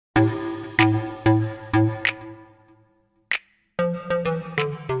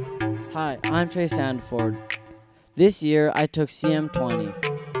Hi, I'm Trey Sandiford. This year I took CM20.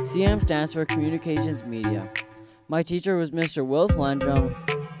 CM stands for Communications Media. My teacher was Mr. Wilf Lendrum.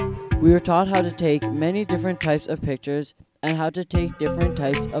 We were taught how to take many different types of pictures and how to take different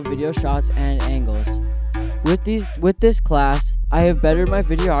types of video shots and angles. With this class, I have bettered my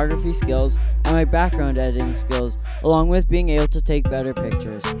videography skills and my background editing skills, along with being able to take better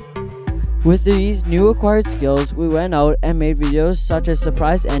pictures. With these new acquired skills, we went out and made videos such as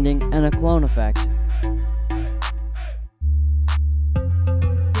Surprise Ending and a Clone Effect.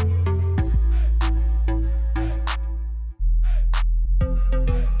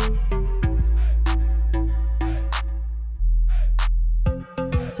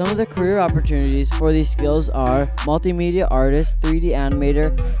 Some of the career opportunities for these skills are multimedia artist, 3D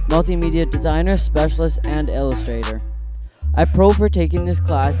animator, multimedia designer, specialist, and illustrator. A pro for taking this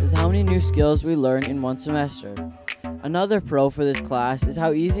class is how many new skills we learn in one semester. Another pro for this class is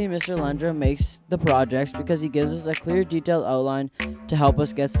how easy Mr. Lendrum makes the projects because he gives us a clear, detailed outline to help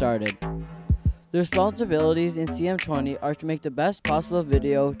us get started. The responsibilities in CM20 are to make the best possible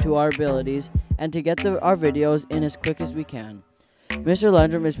video to our abilities and to get our videos in as quick as we can. Mr.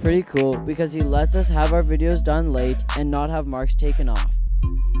 Lendrum is pretty cool because he lets us have our videos done late and not have marks taken off.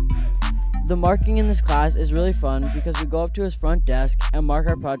 The marking in this class is really fun because we go up to his front desk and mark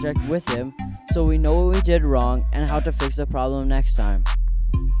our project with him so we know what we did wrong and how to fix the problem next time.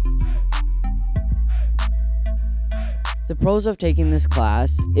 The pros of taking this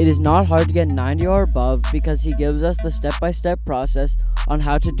class: it is not hard to get 90 or above because he gives us the step-by-step process on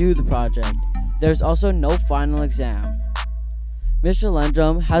how to do the project. There's also no final exam. Mr.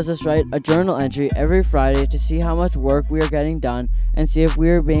 Lendrum has us write a journal entry every Friday to see how much work we are getting done and see if we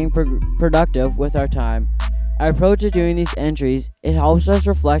are being productive with our time. Our approach to doing these entries, it helps us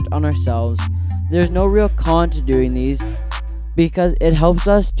reflect on ourselves. There's no real con to doing these because it helps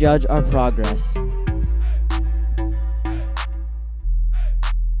us judge our progress.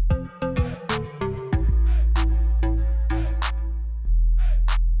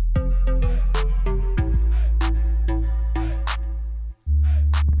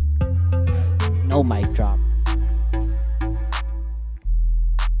 No mic drop.